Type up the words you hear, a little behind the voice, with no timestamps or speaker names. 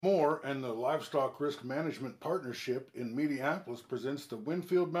Moore and the Livestock Risk Management Partnership in Minneapolis presents the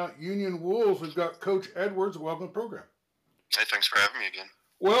Winfield Mount Union Wolves. We've got Coach Edwards. Welcome to the program. Hey, thanks for having me again.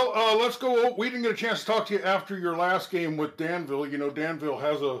 Well, let's go. We didn't get a chance to talk to you after your last game with Danville. You know, Danville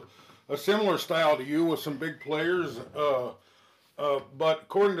has a similar style to you with some big players. But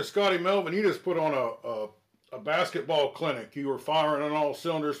according to Scotty Melvin, you just put on a basketball clinic. You were firing on all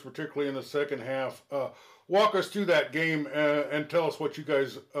cylinders, particularly in the second half. Walk us through that game and tell us what you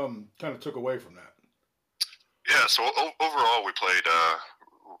guys kind of took away from that. Yeah, so overall we played,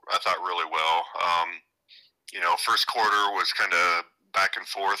 I thought, really well. First quarter was kind of back and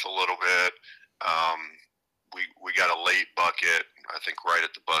forth a little bit. We got a late bucket, I think right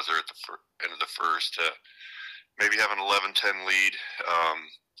at the buzzer at the end of the first to maybe have an 11-10 lead.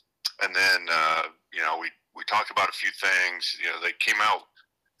 And then, we talked about a few things. They came out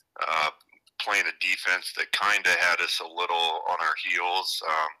playing a defense that kind of had us a little on our heels.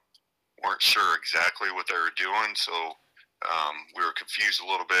 Weren't sure exactly what they were doing, so we were confused a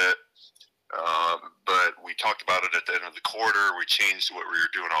little bit. But we talked about it at the end of the quarter. We changed what we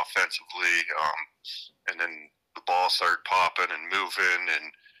were doing offensively, and then the ball started popping and moving,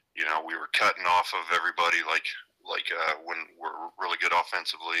 and we were cutting off of everybody like when we're really good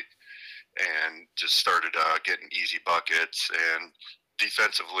offensively, and just started getting easy buckets. And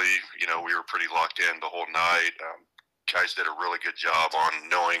defensively, we were pretty locked in the whole night. Guys did a really good job on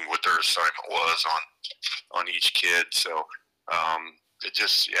knowing what their assignment was on each kid. So we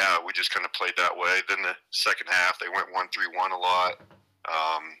just kind of played that way. Then the second half, they went 1-3-1 a lot.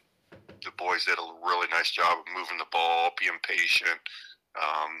 The boys did a really nice job of moving the ball, being patient,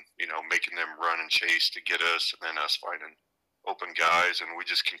 making them run and chase to get us, and then us finding open guys. And we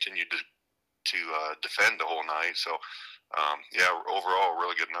just continued to defend the whole night. So, overall,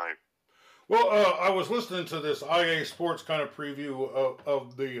 really good night. Well, I was listening to this IA Sports kind of preview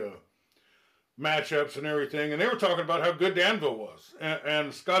of the matchups and everything, and they were talking about how good Danville was.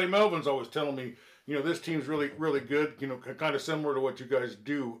 And Scotty Melvin's always telling me, this team's really, really good, kind of similar to what you guys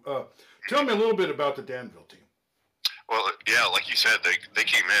do. Tell me a little bit about the Danville team. Well, yeah, like you said, they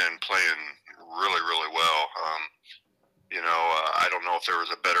came in playing really, really well. I don't know if there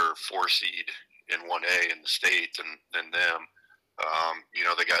was a better 4 seed in 1A in the state than them.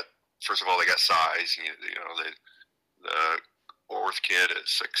 First of all, they got size. The Orth kid at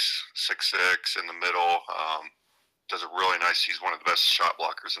 6'6" in the middle does a really nice. He's one of the best shot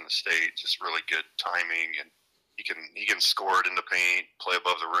blockers in the state. Just really good timing, and he can score it in the paint, play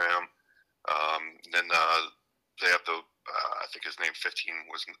above the rim. Then they have I think his name 15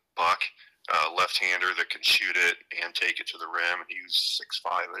 was Buck, left-hander that can shoot it and take it to the rim. He was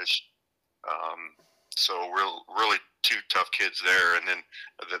 6'5"-ish. So really 2 tough kids there. And then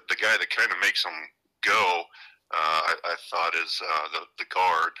the guy that kind of makes them go, I thought, is the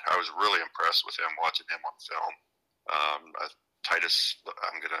guard. I was really impressed with him, watching him on film. Titus,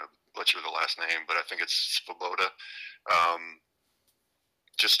 I'm going to butcher the last name, but I think it's Svoboda.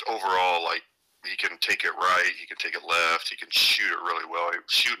 Just overall, he can take it right, he can take it left, he can shoot it really well.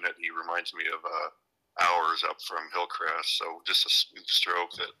 Shooting it, he reminds me of Hours up from Hillcrest. So just a smooth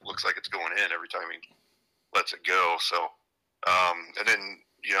stroke that looks like it's going in every time he lets it go. So, and then,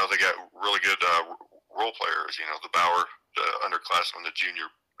 they got really good role players. The Bauer, the underclassman, the junior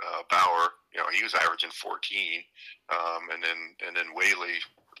Bauer, he was averaging 14. And then Whaley,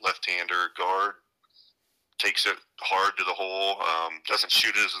 left-hander guard, takes it hard to the hole, doesn't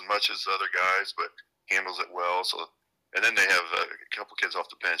shoot it as much as the other guys, but handles it well. So, and then they have a couple kids off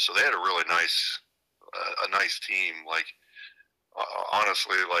the bench. So they had a really nice team.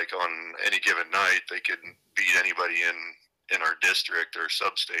 Honestly, on any given night, they could beat anybody in our district or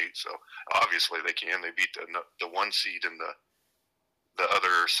sub-state. So obviously they can. They beat the 1 seed in the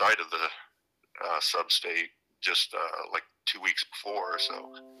other side of the sub-state just 2 weeks before.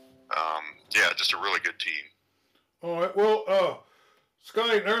 So just a really good team. All right. Well,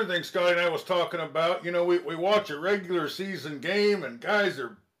 Scotty, another thing Scotty and I was talking about, we watch a regular season game and guys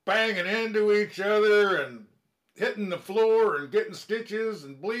are banging into each other and hitting the floor and getting stitches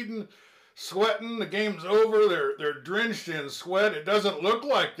and bleeding, sweating. The game's over. They're drenched in sweat. It doesn't look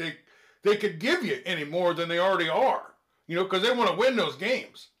like they could give you any more than they already are, because they want to win those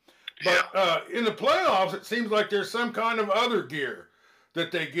games. But in the playoffs, it seems like there's some kind of other gear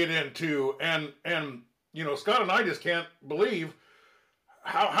that they get into, and Scott and I just can't believe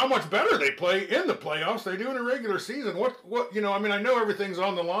how much better they play in the playoffs they do in a regular season. I know everything's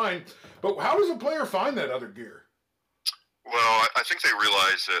on the line, but how does a player find that other gear? Well, I think they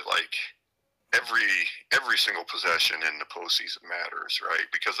realize that every single possession in the postseason matters, right?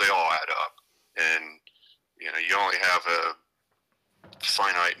 Because they all add up, and you only have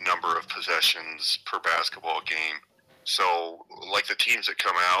finite number of possessions per basketball game. So, like the teams that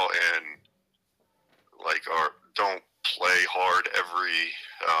come out and like don't play hard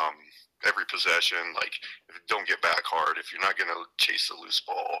every possession, like don't get back hard. If you're not going to chase the loose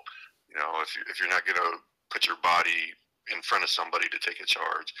ball, if you're not going to put your body in front of somebody to take a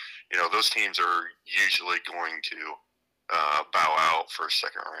charge, those teams are usually going to bow out for a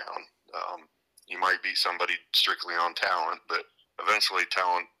second round. You might beat somebody strictly on talent, but eventually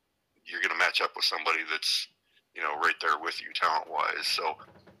talent, you're going to match up with somebody that's, right there with you talent-wise. So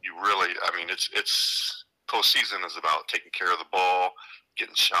you really, it's postseason is about taking care of the ball,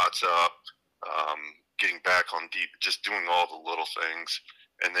 getting shots up, getting back on deep, just doing all the little things.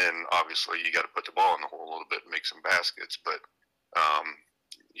 And then obviously you got to put the ball in the hole a little bit and make some baskets. But,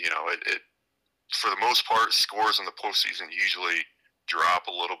 it for the most part, scores in the postseason usually drop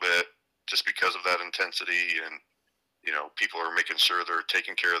a little bit just because of that intensity, and people are making sure they're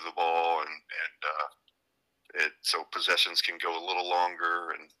taking care of the ball, and so possessions can go a little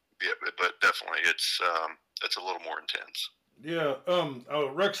longer, but definitely it's a little more intense. Yeah,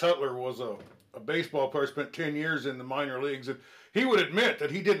 Rex Hutler was a baseball player, spent 10 years in the minor leagues, and he would admit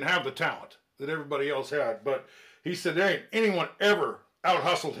that he didn't have the talent that everybody else had, but he said there ain't anyone ever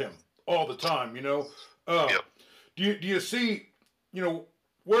out-hustled him all the time, Yep. Do you see,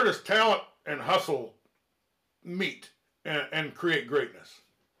 where does talent and hustle meet and create greatness?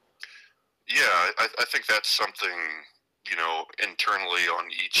 Yeah, I think that's something, internally on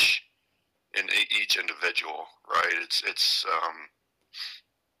each individual, right? It's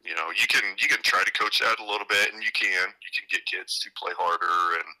you can try to coach that a little bit, and you can get kids to play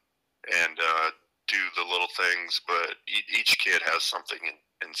harder and do the little things, but each kid has something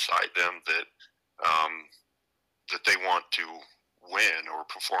inside them that that they want to win or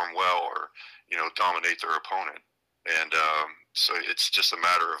perform well, or dominate their opponent, and so it's just a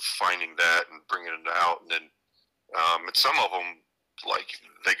matter of finding that and bringing it out, and then and some of them, like,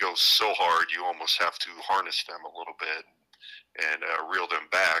 they go so hard you almost have to harness them a little bit and reel them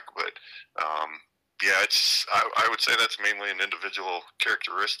back. But yeah, I would say that's mainly an individual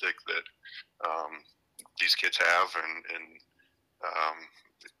characteristic that these kids have, and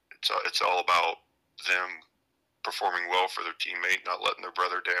it's all about them performing well for their teammate, not letting their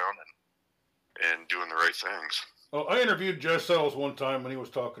brother down, and doing the right things. Well, I interviewed Jess Sells one time when he was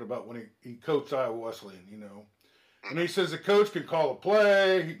talking about when he coached Iowa Wesleyan, And he says the coach can call a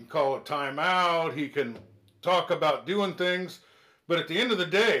play, he can call a timeout, he can talk about doing things, but at the end of the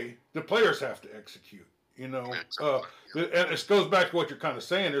day, the players have to execute, And it goes back to what you're kind of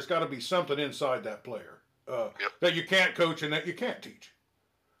saying. There's got to be something inside that player that you can't coach and that you can't teach.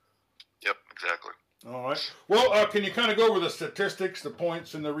 Yep, exactly. All right. Well, can you kind of go over the statistics, the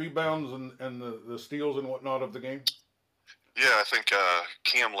points and the rebounds and the steals and whatnot of the game? Yeah, I think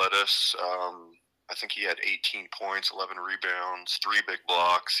Cam led us. I think he had 18 points, 11 rebounds, 3 big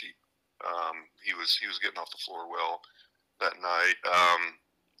blocks. He was getting off the floor well that night.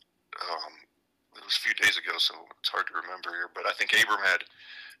 It was a few days ago, so it's hard to remember here. But I think Abram had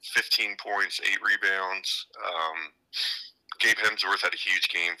 15 points, 8 rebounds. Gabe Hemsworth had a huge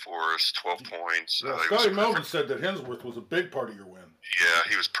game for us, 12 points. Yeah, Scotty Melvin said that Hemsworth was a big part of your win. Yeah,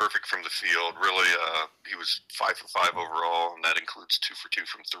 he was perfect from the field. Really, he was 5 for 5 overall, and that includes 2 for 2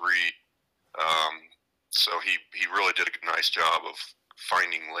 from 3. So he really did a nice job of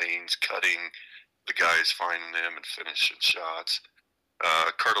finding lanes, cutting the guys, finding them, and finishing shots.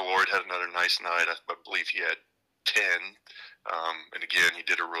 Carter Lloyd had another nice night. I believe he had 10. And again, he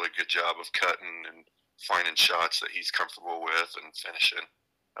did a really good job of cutting and finding shots that he's comfortable with and finishing.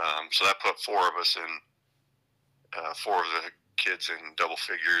 So that put 4 of us in, 4 of the kids in double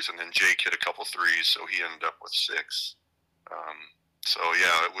figures, and then Jake hit a couple threes, so he ended up with 6. So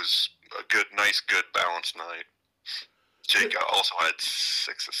yeah, it was a good balanced night. Jake also had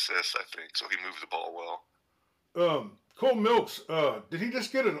 6 assists, I think, so he moved the ball well. Cole Milks, did he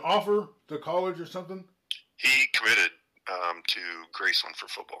just get an offer to college or something? He committed to Graceland for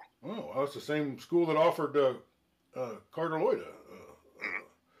football. Oh, that's the same school that offered Carter Lloyd.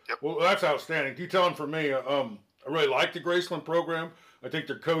 Yep. Well, that's outstanding. You tell him for me, I really like the Graceland program. I think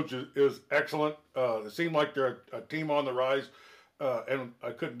their coach is excellent. It seemed like they're a team on the rise, and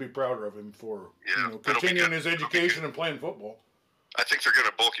I couldn't be prouder of him for continuing his education and playing football. I think they're going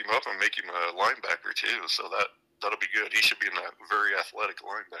to bulk him up and make him a linebacker too, so that'll be good. He should be a very athletic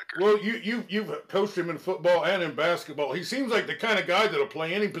linebacker. Well, you've coached him in football and in basketball. He seems like the kind of guy that'll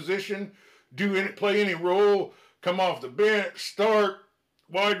play any position, play any role, come off the bench, start,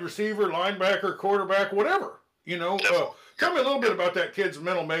 wide receiver, linebacker, quarterback, whatever. Tell me a little bit about that kid's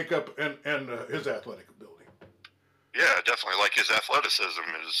mental makeup and his athletic ability. Yeah, definitely. Like his athleticism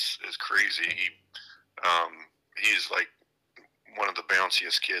is crazy. He's like one of the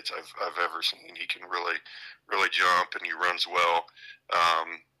bounciest kids I've ever seen. He can really jump and he runs well.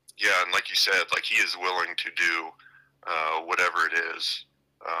 Yeah, and like you said, like he is willing to do whatever it is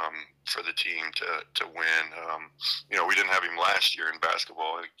for the team to win. We didn't have him last year in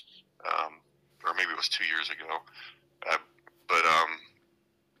basketball, or maybe it was 2 years ago. Uh, but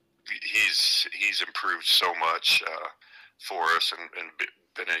he's improved so much for us and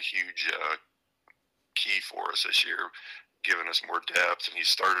been a huge key for us this year, giving us more depth. And he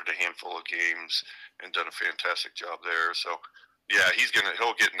started a handful of games and done a fantastic job there. So yeah,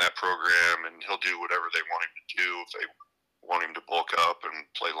 he'll get in that program and he'll do whatever they want him to do. If they want him to bulk up and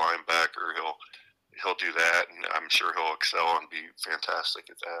play linebacker, he'll do that, and I'm sure he'll excel and be fantastic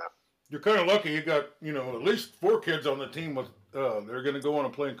at that. You're kind of lucky. You got at least 4 kids on the team with they're going to go on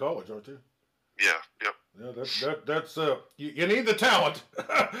and play in college, aren't you? Yeah. Yep. Yeah, that's you need the talent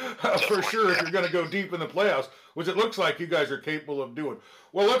for sure if you're going to go deep in the playoffs, which it looks like you guys are capable of doing.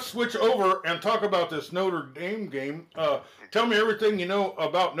 Well, let's switch over and talk about this Notre Dame game. Tell me everything you know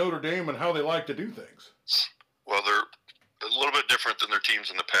about Notre Dame and how they like to do things. Well, they're a little bit different than their teams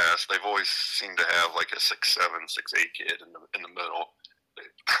in the past. They've always seemed to have like a 6'7", 6'8" kid in the middle.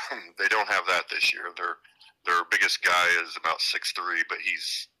 They don't have that this year. Their biggest guy is about 6'3", but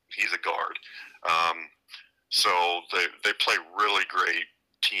he's a guard. So they play really great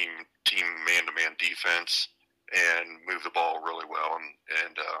team man-to-man defense and move the ball really well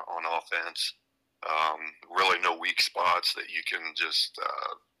and on offense. Really no weak spots that you can just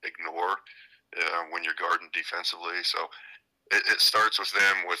ignore when you're guarding defensively. So it starts with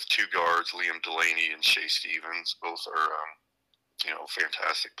them with 2 guards, Liam Delaney and Shea Stevens. Both are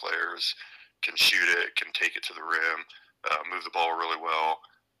fantastic players. Can shoot it, can take it to the rim, move the ball really well.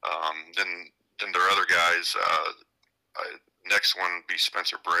 Then there are other guys. Next one would be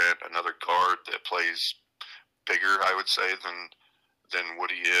Spencer Brent, another guard that plays bigger, I would say, than what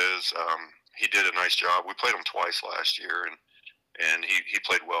he is. He did a nice job. We played him twice last year, and he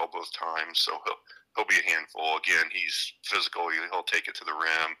played well both times. So he'll be a handful. Again, he's physical. He'll take it to the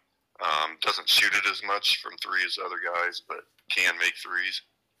rim. Doesn't shoot it as much from 3 as other guys, but can make threes.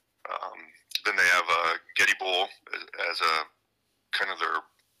 Then they have Getty Bull as a kind of their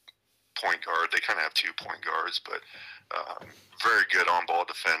point guard. They kind of have 2 point guards, but very good on-ball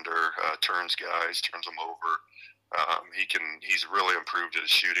defender. Turns guys, turns them over. He's really improved at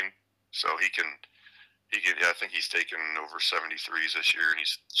his shooting, so he can. I think he's taken over 73s this year, and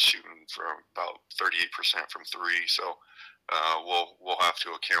he's shooting from about 38% from 3. So we'll have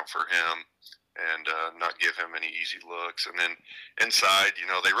to account for him and not give him any easy looks. And then inside,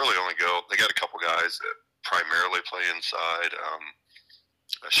 they really only they got a couple guys that primarily play inside.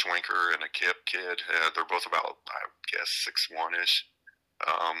 A Schwenker and a Kip kid. They're both about, I guess, 6'1"-ish.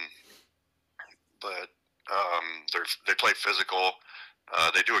 But they play physical.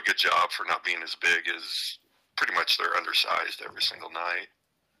 They do a good job for not being as big as pretty much they're undersized every single night.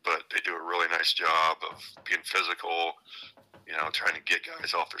 But they do a really nice job of being physical, trying to get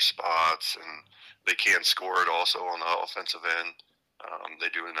guys off their spots. And they can score it also on the offensive end. They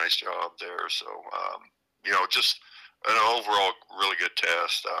do a nice job there. So, just an overall really good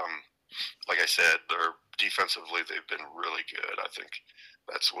test. Like I said, they're defensively they've been really good. I think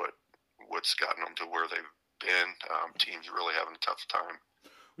that's what's gotten them to where they've been. Teams really having a tough time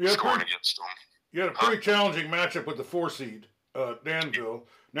scoring against them. You had a pretty challenging matchup with the 4 seed, Danville.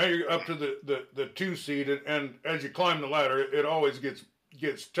 Now you're up to the 2 seed, and as you climb the ladder, it always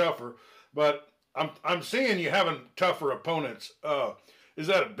gets tougher. But I'm seeing you having tougher opponents. Is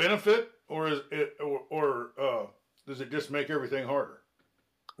that a benefit, or is it, or does it just make everything harder?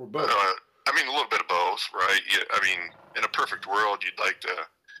 Or both? A little bit of both, right? Yeah, in a perfect world, you'd like to,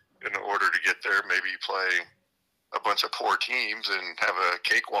 in order to get there, maybe you play a bunch of poor teams and have a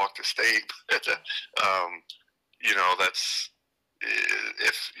cakewalk to state. But, that's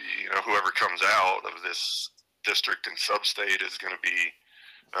if whoever comes out of this district and sub-state is going to be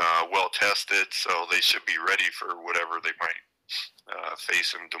well tested, so they should be ready for whatever they might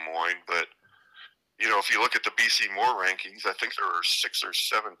face in Des Moines. But if you look at the BC Moore rankings, I think there are 6 or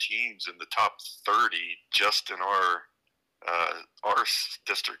 7 teams in the top 30 just in our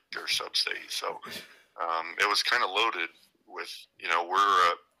district or sub-state. So it was kind of loaded with,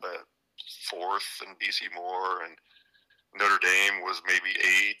 we're 4th in BC Moore, and Notre Dame was maybe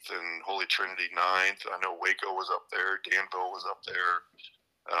 8th, and Holy Trinity 9th. I know Waco was up there. Danville was up there.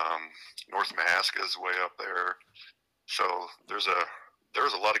 North Mahaska's way up there. So there's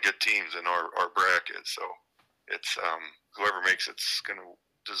a lot of good teams in our bracket. So it's whoever makes it's going to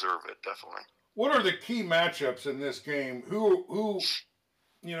deserve it, definitely. what are the key matchups in this game? Who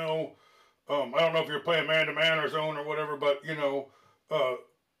you know? I don't know if you're playing man to man or zone or whatever, but uh,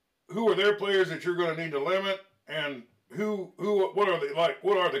 who are their players that you're going to need to limit, and what are they like?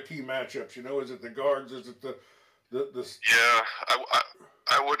 What are the key matchups? Is it the guards? Is it the Yeah,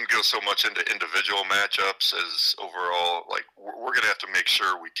 I wouldn't go so much into individual matchups as overall. Like we're going to have to make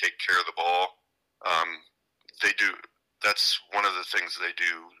sure we take care of the ball. Um, they do. That's one of the things they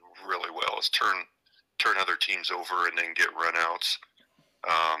do really well is turn other teams over and then get runouts.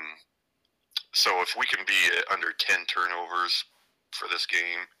 Um, so if we can be under 10 turnovers for this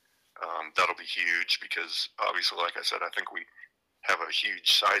game, that'll be huge because obviously, like I said, I think we have a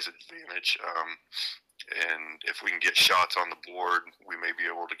huge size advantage. And if we can get shots on the board, we may be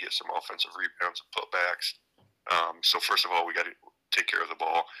able to get some offensive rebounds and putbacks. So first of all, we got to take care of the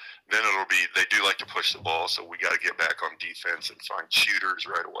ball. Then it'll be they do like to push the ball, so we got to get back on defense and find shooters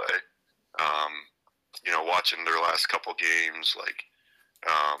right away. Um, watching their last couple games, like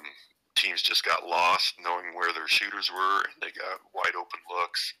teams just got lost knowing where their shooters were, and they got wide open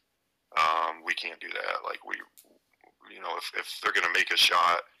looks. We can't do that. Like if they're going to make a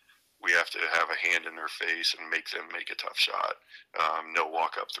shot, we have to have a hand in their face and make them make a tough shot. No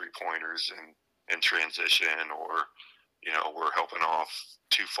walk up 3-pointers in transition, or we're helping off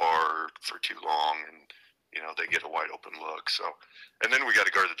too far for too long, and they get a wide open look. So, and then we got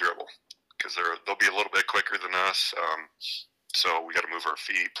to guard the dribble because they'll be a little bit quicker than us. So we got to move our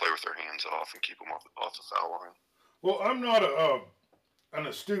feet, play with our hands off, and keep them off the foul line. Well, I'm not an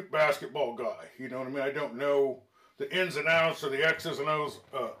astute basketball guy. You know what I mean? I don't know the ins and outs or the X's and O's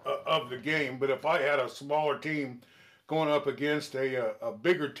of the game. But if I had a smaller team going up against a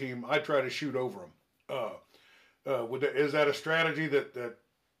bigger team, I try to shoot over them. Is that a strategy that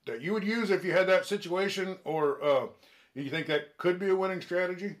you would use if you had that situation, or do you think that could be a winning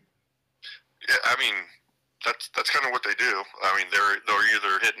strategy? Yeah, I mean that's kind of what they do. I mean they're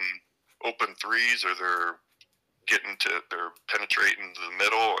either hitting open threes or they're penetrating the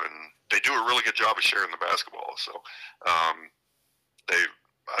middle, and they do a really good job of sharing the basketball. So I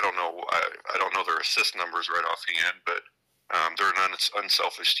don't know their assist numbers right offhand, but they're an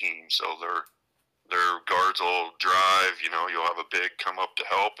unselfish team. So their guards will drive. You'll have a big come up to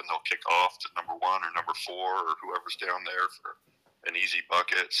help, and they'll kick off to number 1 or number 4 or whoever's down there for an easy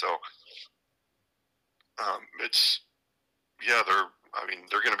bucket. So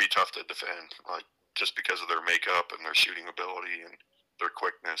they're going to be tough to defend, like just because of their makeup and their shooting ability and their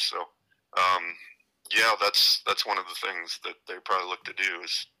quickness. So that's one of the things that they probably look to do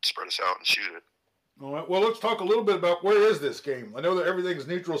is spread us out and shoot it. All right. Well, let's talk a little bit about where is this game. I know that everything's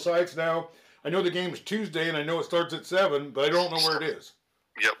neutral sites now. I know the game's Tuesday, and I know it starts at 7, but I don't know where it is.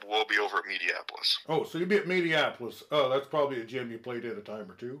 Yep, we'll be over at Mediapolis. Oh, so you'll be at Mediapolis. Oh, that's probably a gym you played at a time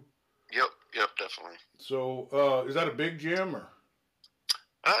or two. Yep, definitely. So, is that a big gym or?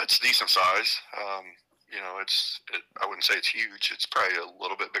 It's decent size. I wouldn't say it's huge. It's probably a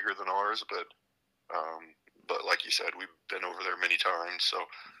little bit bigger than ours, but like you said, we've been over there many times, so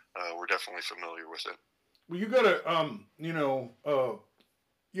we're definitely familiar with it. Well, you got to,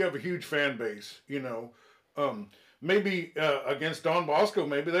 you have a huge fan base. Maybe against Don Bosco,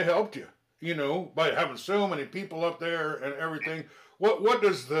 maybe they helped you. By having so many people up there and everything. What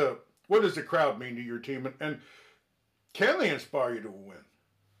does the crowd mean to your team, and can they inspire you to win?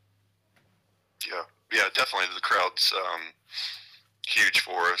 Yeah, definitely. The crowd's huge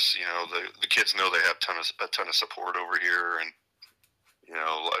for us. The kids know they have a ton of support over here, and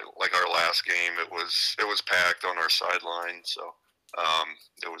like our last game, it was packed on our sideline. So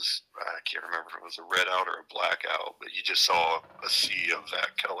it was, I can't remember if it was a red out or a blackout, but you just saw a sea of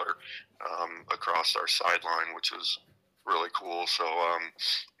that color across our sideline, which was really cool. So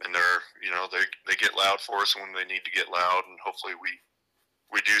and they get loud for us when they need to get loud, and hopefully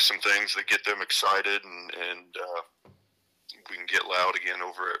we do some things that get them excited, and we can get loud again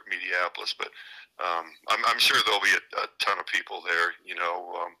over at Mediapolis. But I'm sure there'll be a ton of people there.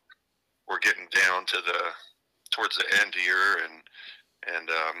 We're getting down towards the end here, and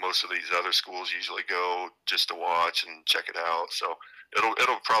most of these other schools usually go just to watch and check it out. So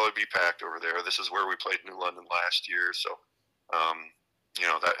it'll probably be packed over there. This is where we played New London last year, so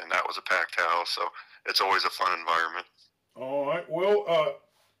that was a packed house. So it's always a fun environment. All right. Well,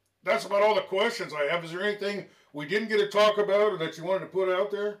 that's about all the questions I have. Is there anything we didn't get to talk about or that you wanted to put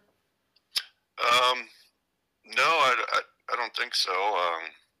out there? No, I don't think so. I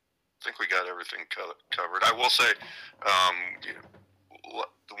think we got everything covered. I will say,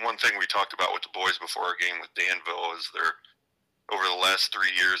 the one thing we talked about with the boys before our game with Danville is over the last 3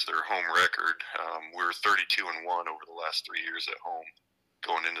 years, their home record. We're 32-1 over the last 3 years at home.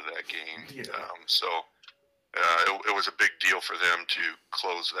 going into that game. Yeah. It was a big deal for them to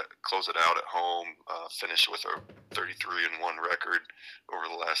close it out at home, finish with a 33-1 record over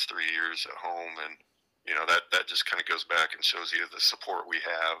the last 3 years at home, and that just kind of goes back and shows you the support we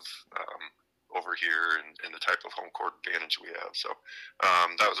have over here and the type of home court advantage we have. So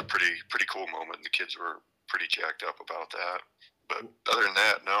that was a pretty cool moment. The kids were pretty jacked up about that. But other than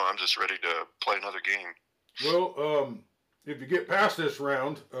that, no, I'm just ready to play another game. Well, if you get past this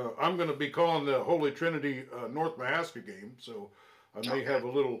round, I'm going to be calling the Holy Trinity North Mahaska game, so I may have a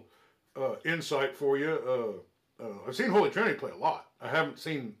little insight for you. I've seen Holy Trinity play a lot. I haven't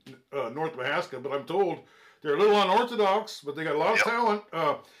seen North Mahaska, but I'm told they're a little unorthodox, but they got a lot of talent.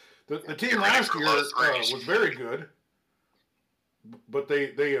 The team last year was very good, but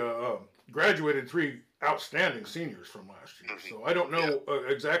they graduated 3 outstanding seniors from last year. Mm-hmm. So I don't know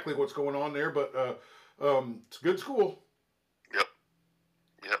exactly what's going on there, but it's a good school.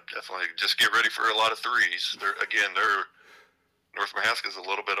 Yep, definitely. Just get ready for a lot of threes. North Mahaska is a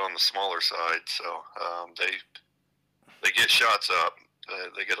little bit on the smaller side, so they get shots up.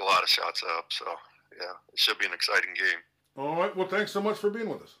 They get a lot of shots up. So yeah, it should be an exciting game. All right. Well, thanks so much for being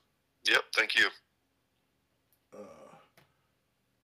with us. Yep. Thank you.